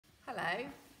Hello,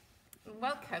 and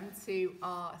welcome to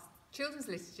our children's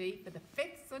liturgy for the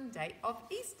 5th Sunday of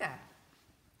Easter.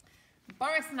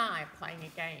 Boris and I are playing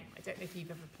a game. I don't know if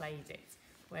you've ever played it,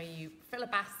 where you fill a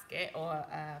basket or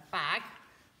a bag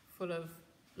full of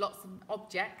lots of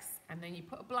objects, and then you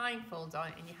put a blindfold on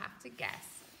it and you have to guess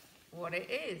what it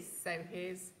is. So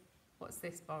what's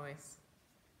this, Boris?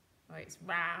 Oh, it's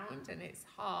round and it's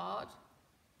hard.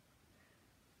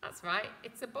 That's right,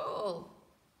 it's a ball.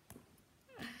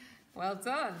 Well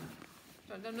done.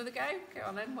 Do you want another go? Go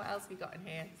on then. What else have we got in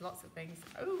here? There's lots of things.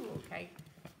 Oh, okay.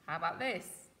 How about this?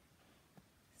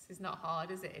 This is not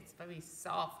hard, is it? It's very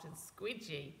soft and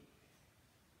squidgy.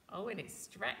 Oh, and it's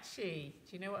stretchy.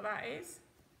 Do you know what that is?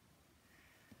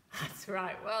 That's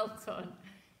right. Well done.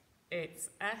 It's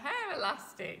a hair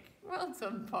elastic. Well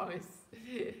done, Boris.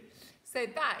 So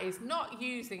that is not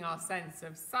using our sense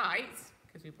of sight,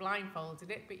 because we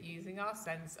blindfolded it, but using our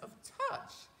sense of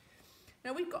touch.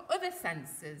 Now, we've got other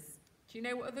senses. Do you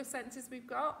know what other senses we've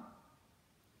got?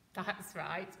 That's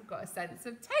right, we've got a sense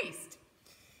of taste.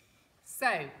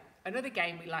 So, another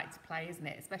game we like to play, isn't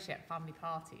it, especially at family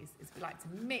parties, is we like to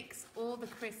mix all the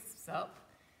crisps up,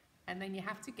 and then you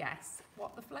have to guess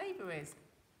what the flavour is. Do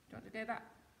you want to do that?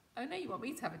 Oh no, you want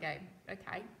me to have a game?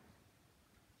 Okay.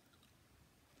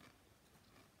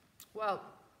 Well,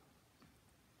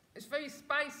 it's very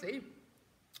spicy.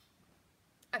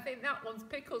 I think that one's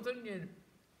pickled onion.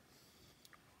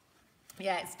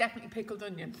 Yeah, it's definitely pickled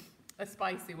onion, a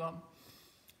spicy one.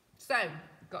 So,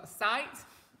 we've got sight,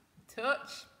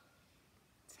 touch,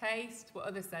 taste, what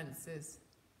other senses?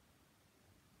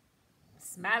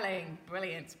 Smelling,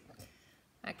 brilliant.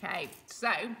 Okay,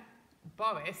 so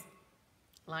Boris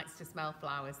likes to smell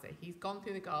flowers. So he's gone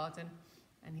through the garden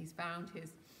and he's found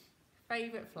his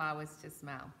favourite flowers to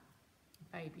smell.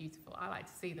 Very beautiful. I like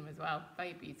to see them as well,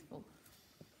 very beautiful.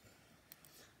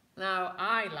 Now,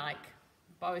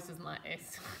 Boris doesn't like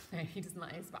this, no, he doesn't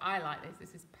like this, but I like this.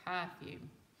 This is perfume.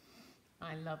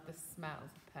 I love the smell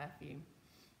of perfume.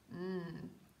 Do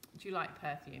you like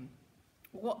perfume?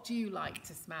 What do you like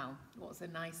to smell? What's a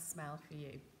nice smell for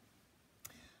you?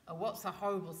 Oh, what's a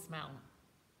horrible smell?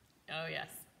 Oh, yes.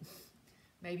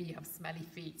 Maybe you have smelly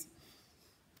feet.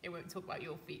 It won't talk about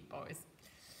your feet, Boris.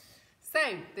 So,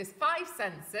 there's 5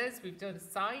 senses. We've done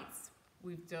sight,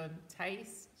 we've done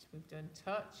taste, we've done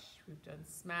touch, we've done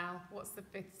smell. What's the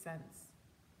 5th sense?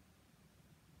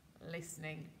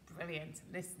 Listening. Brilliant.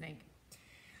 Listening.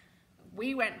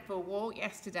 We went for a walk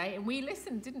yesterday and we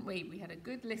listened, didn't we? We had a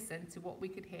good listen to what we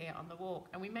could hear on the walk,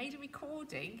 and we made a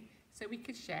recording so we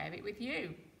could share it with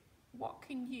you. What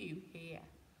can you hear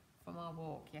from our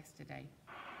walk yesterday?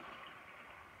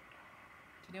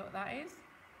 Do you know what that is?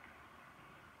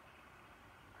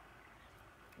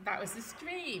 That was the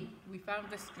stream. We found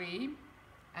the stream,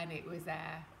 and it was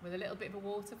with a little bit of a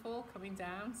waterfall coming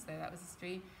down, so that was the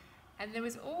stream. And there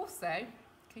was also,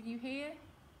 can you hear?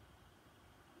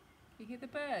 Can you hear the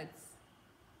birds?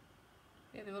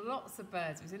 Yeah, there were lots of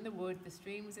birds. It was in the wood, the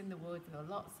stream was in the wood, there were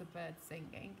lots of birds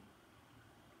singing.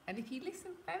 And if you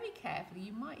listen very carefully,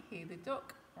 you might hear the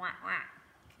duck quack quack,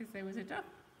 because there was a duck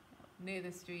near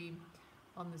the stream,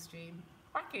 on the stream,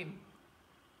 quacking.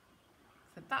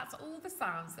 So that's all the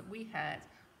sounds that we heard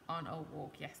on our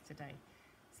walk yesterday.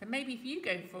 So maybe if you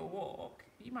go for a walk,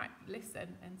 you might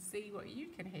listen and see what you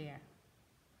can hear.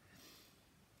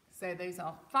 So those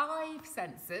are 5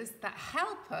 senses that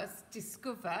help us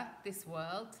discover this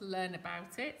world, to learn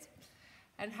about it,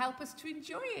 and help us to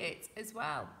enjoy it as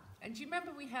well. And do you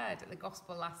remember we heard at the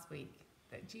gospel last week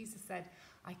that Jesus said,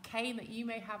 I came that you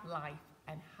may have life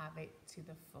and have it to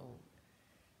the full.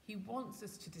 He wants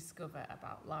us to discover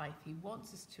about life. He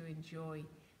wants us to enjoy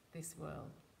this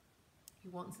world. He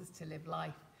wants us to live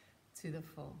life to the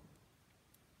full.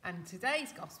 And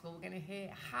today's gospel, we're going to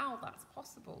hear how that's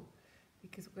possible,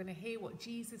 because we're going to hear what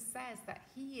Jesus says, that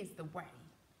he is the way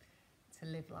to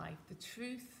live life, the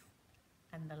truth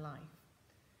and the life.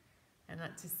 And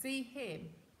that to see him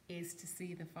is to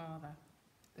see the Father,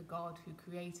 the God who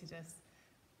created us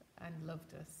and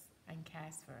loved us and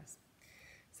cares for us.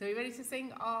 So are you ready to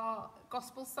sing our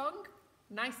gospel song?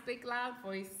 Nice big loud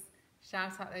voice.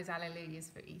 Shout out those hallelujahs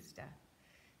for Easter.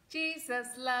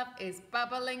 Jesus' love is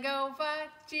bubbling over.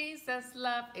 Jesus'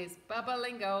 love is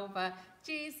bubbling over.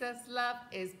 Jesus' love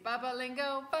is bubbling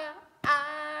over.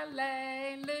 Alleluia.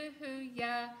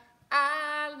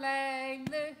 Alleluia.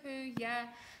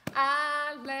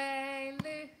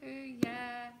 Alleluia.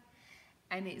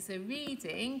 And it's a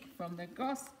reading from the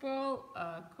Gospel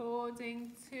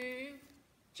according to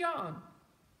John.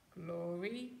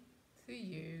 Glory to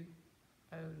you,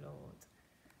 O Lord.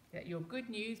 Let your good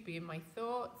news be in my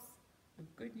thoughts, your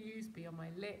good news be on my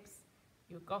lips,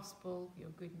 your gospel, your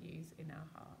good news in our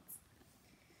hearts.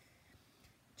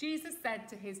 Jesus said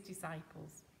to his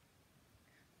disciples,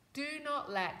 "Do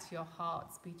not let your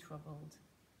hearts be troubled.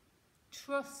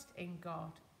 Trust in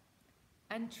God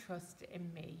and trust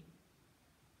in me.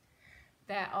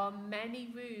 There are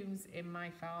many rooms in my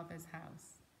Father's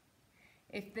house.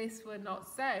 If this were not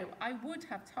so, I would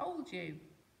have told you.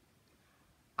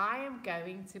 I am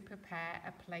going to prepare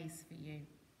a place for you.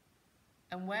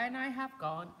 And when I have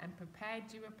gone and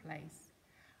prepared you a place,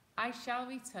 I shall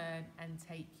return and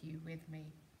take you with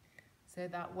me, so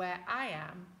that where I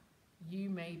am, you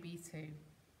may be too.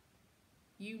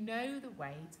 You know the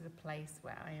way to the place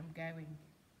where I am going."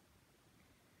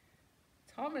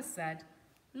 Thomas said,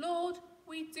 "Lord,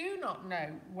 we do not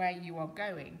know where you are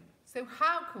going, so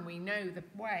how can we know the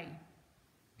way?"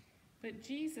 But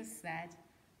Jesus said,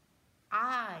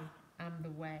 "I am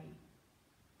the way,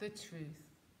 the truth,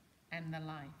 and the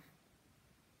life."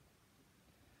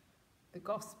 The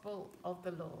Gospel of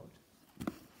the Lord.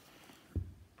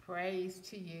 Praise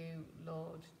to you,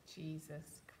 Lord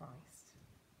Jesus Christ.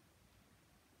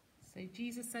 So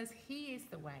Jesus says he is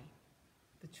the way,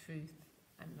 the truth,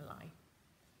 and the life.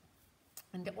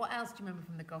 And what else do you remember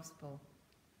from the Gospel?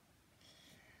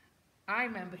 I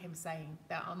remember him saying,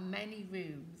 "There are many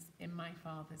rooms in my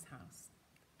Father's house."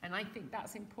 And I think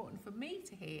that's important for me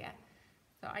to hear,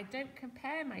 so I don't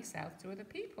compare myself to other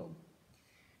people.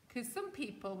 Because some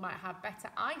people might have better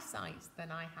eyesight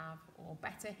than I have, or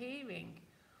better hearing,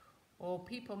 or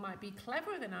people might be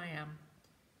cleverer than I am.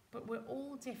 But we're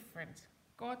all different.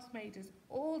 God's made us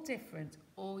all different,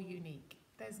 all unique.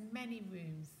 There's many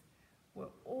rooms.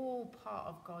 We're all part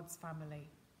of God's family.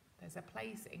 There's a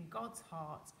place in God's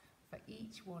heart for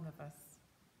each one of us.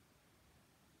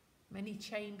 Many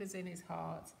chambers in his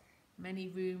heart, many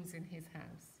rooms in his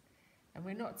house. And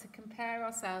we're not to compare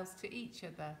ourselves to each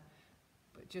other,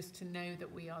 but just to know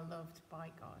that we are loved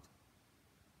by God.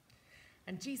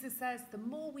 And Jesus says, the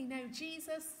more we know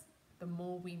Jesus, the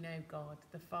more we know God,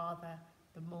 the Father,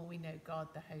 the more we know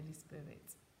God, the Holy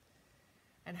Spirit.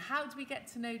 And how do we get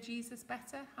to know Jesus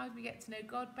better? How do we get to know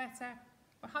God better?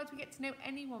 Or how do we get to know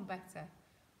anyone better?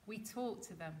 We talk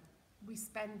to them. We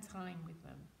spend time with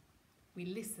them. We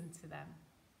listen to them.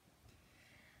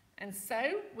 And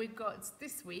so we've got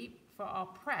this week for our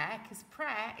prayer, because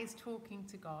prayer is talking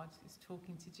to God, it's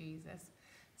talking to Jesus.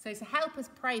 So to help us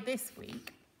pray this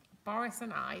week, Boris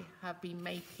and I have been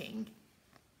making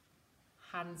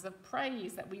hands of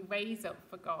praise that we raise up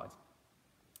for God.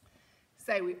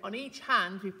 So on each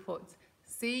hand we put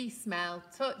see, smell,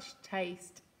 touch,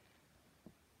 taste,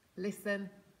 listen,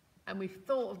 and we've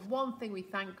thought of one thing we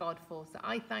thank God for. So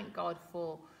I thank God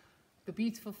for the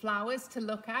beautiful flowers to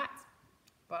look at,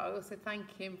 but I also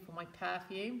thank him for my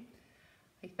perfume.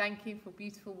 I thank him for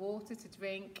beautiful water to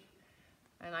drink,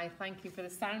 and I thank him for the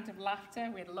sound of laughter.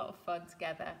 We had a lot of fun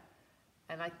together,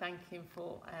 and I thank him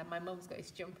for, my mum's got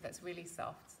this jumper that's really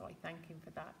soft, so I thank him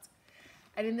for that.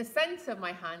 And in the centre of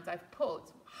my hand, I've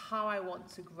put how I want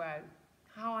to grow,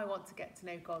 how I want to get to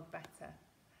know God better,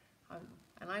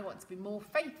 and I want to be more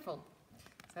faithful.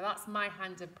 So that's my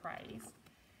hand of praise.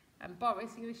 And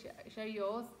Boris, you going to show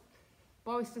yours?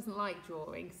 Boris doesn't like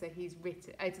drawing, so he's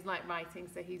written. He doesn't like writing,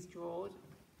 so he's drawn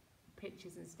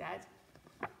pictures instead.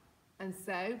 And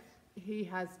so he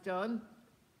has done.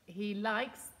 He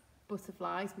likes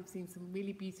butterflies. We've seen some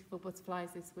really beautiful butterflies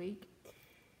this week.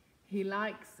 He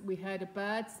likes. We heard a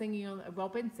bird singing on a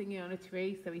robin singing on a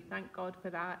tree, so we thank God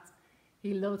for that.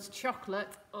 He loves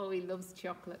chocolate. Oh, he loves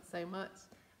chocolate so much.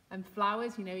 And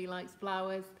flowers. You know, he likes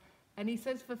flowers. And he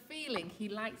says for feeling, he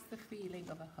likes the feeling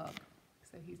of a hug.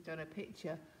 So he's done a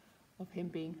picture of him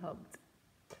being hugged.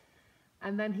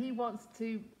 And then he wants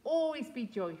to always be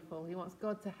joyful. He wants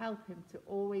God to help him to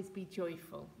always be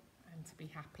joyful and to be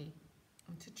happy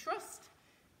and to trust.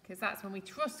 Because that's when we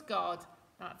trust God,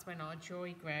 that's when our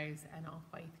joy grows and our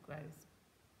faith grows.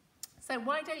 So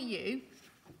why don't you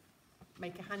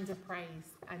make a hand of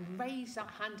praise and raise that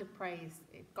hand of praise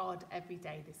at God every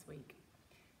day this week.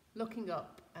 Looking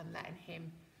up and letting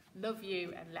him love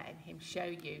you and letting him show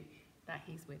you that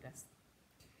he's with us.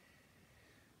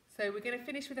 So we're going to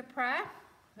finish with a prayer.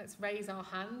 Let's raise our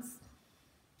hands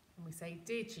and we say,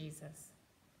 Dear Jesus,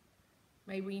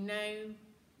 may we know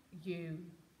you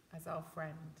as our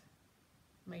friend.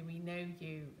 May we know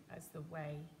you as the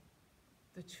way,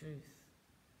 the truth,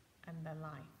 and the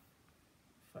life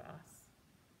for us.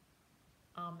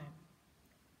 Amen.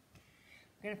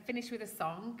 We're going to finish with a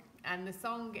song, and the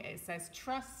song, it says,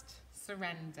 trust,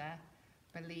 surrender,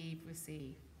 believe,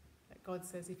 receive. That God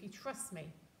says, if you trust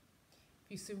me,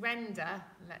 if you surrender,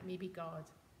 let me be God,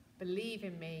 believe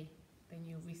in me, then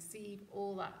you'll receive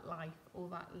all that life, all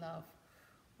that love,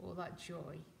 all that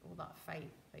joy, all that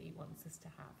faith that he wants us to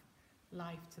have.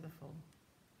 Life to the full.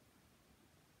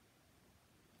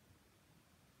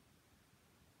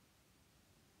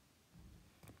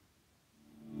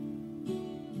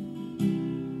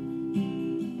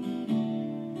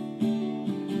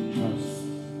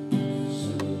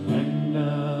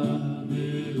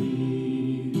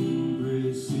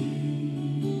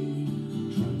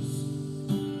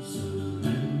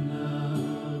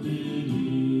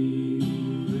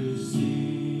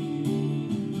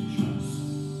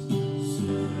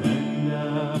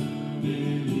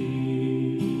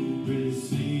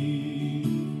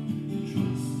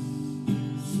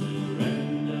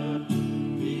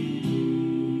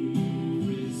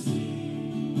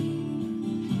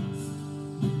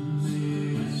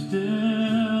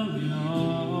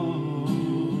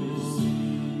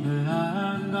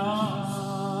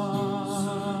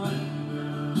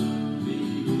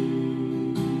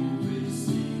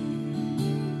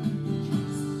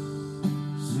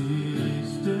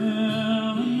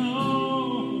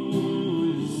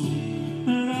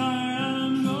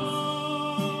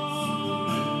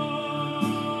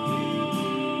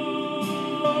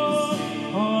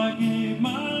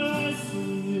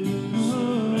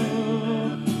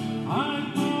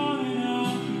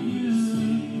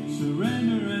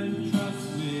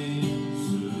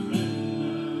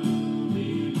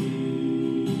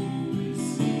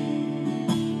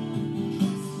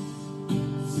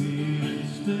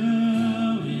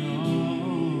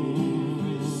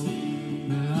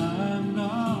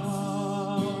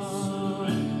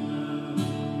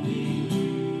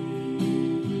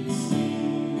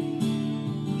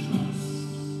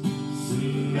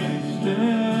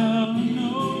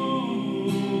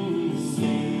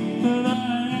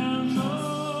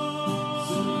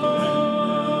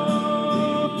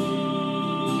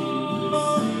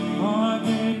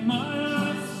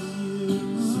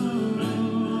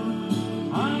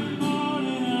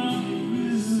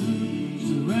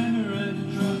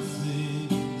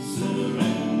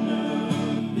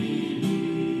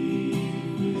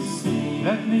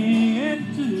 Let me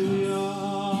into your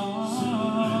heart.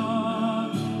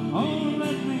 Oh,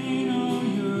 let me know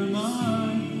you're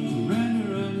mine.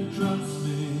 Surrender and trust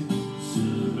me.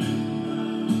 Surrender,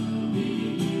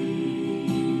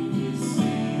 believe,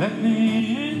 receive. Let me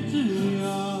into your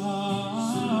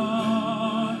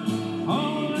heart.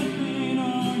 Oh, let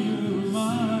me know you're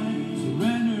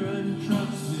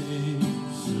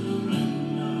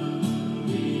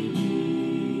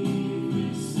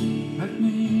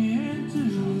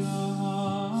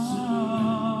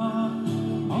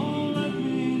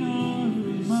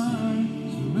mine.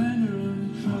 Surrender and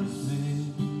trust me.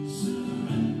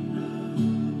 Surrender,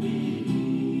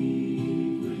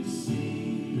 believe,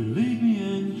 receive. Let me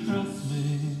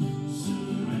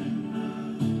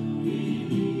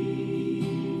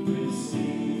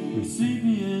receive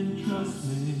me and trust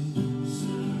me.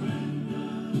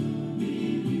 Surrender,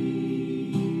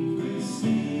 believe,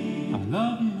 receive. I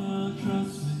love you now,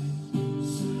 trust me.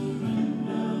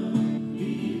 Surrender,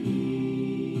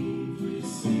 believe,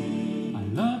 receive. I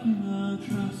love you now,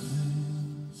 trust me.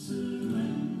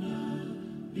 Surrender,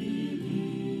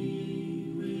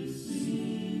 believe,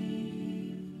 receive.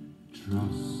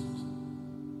 Trust.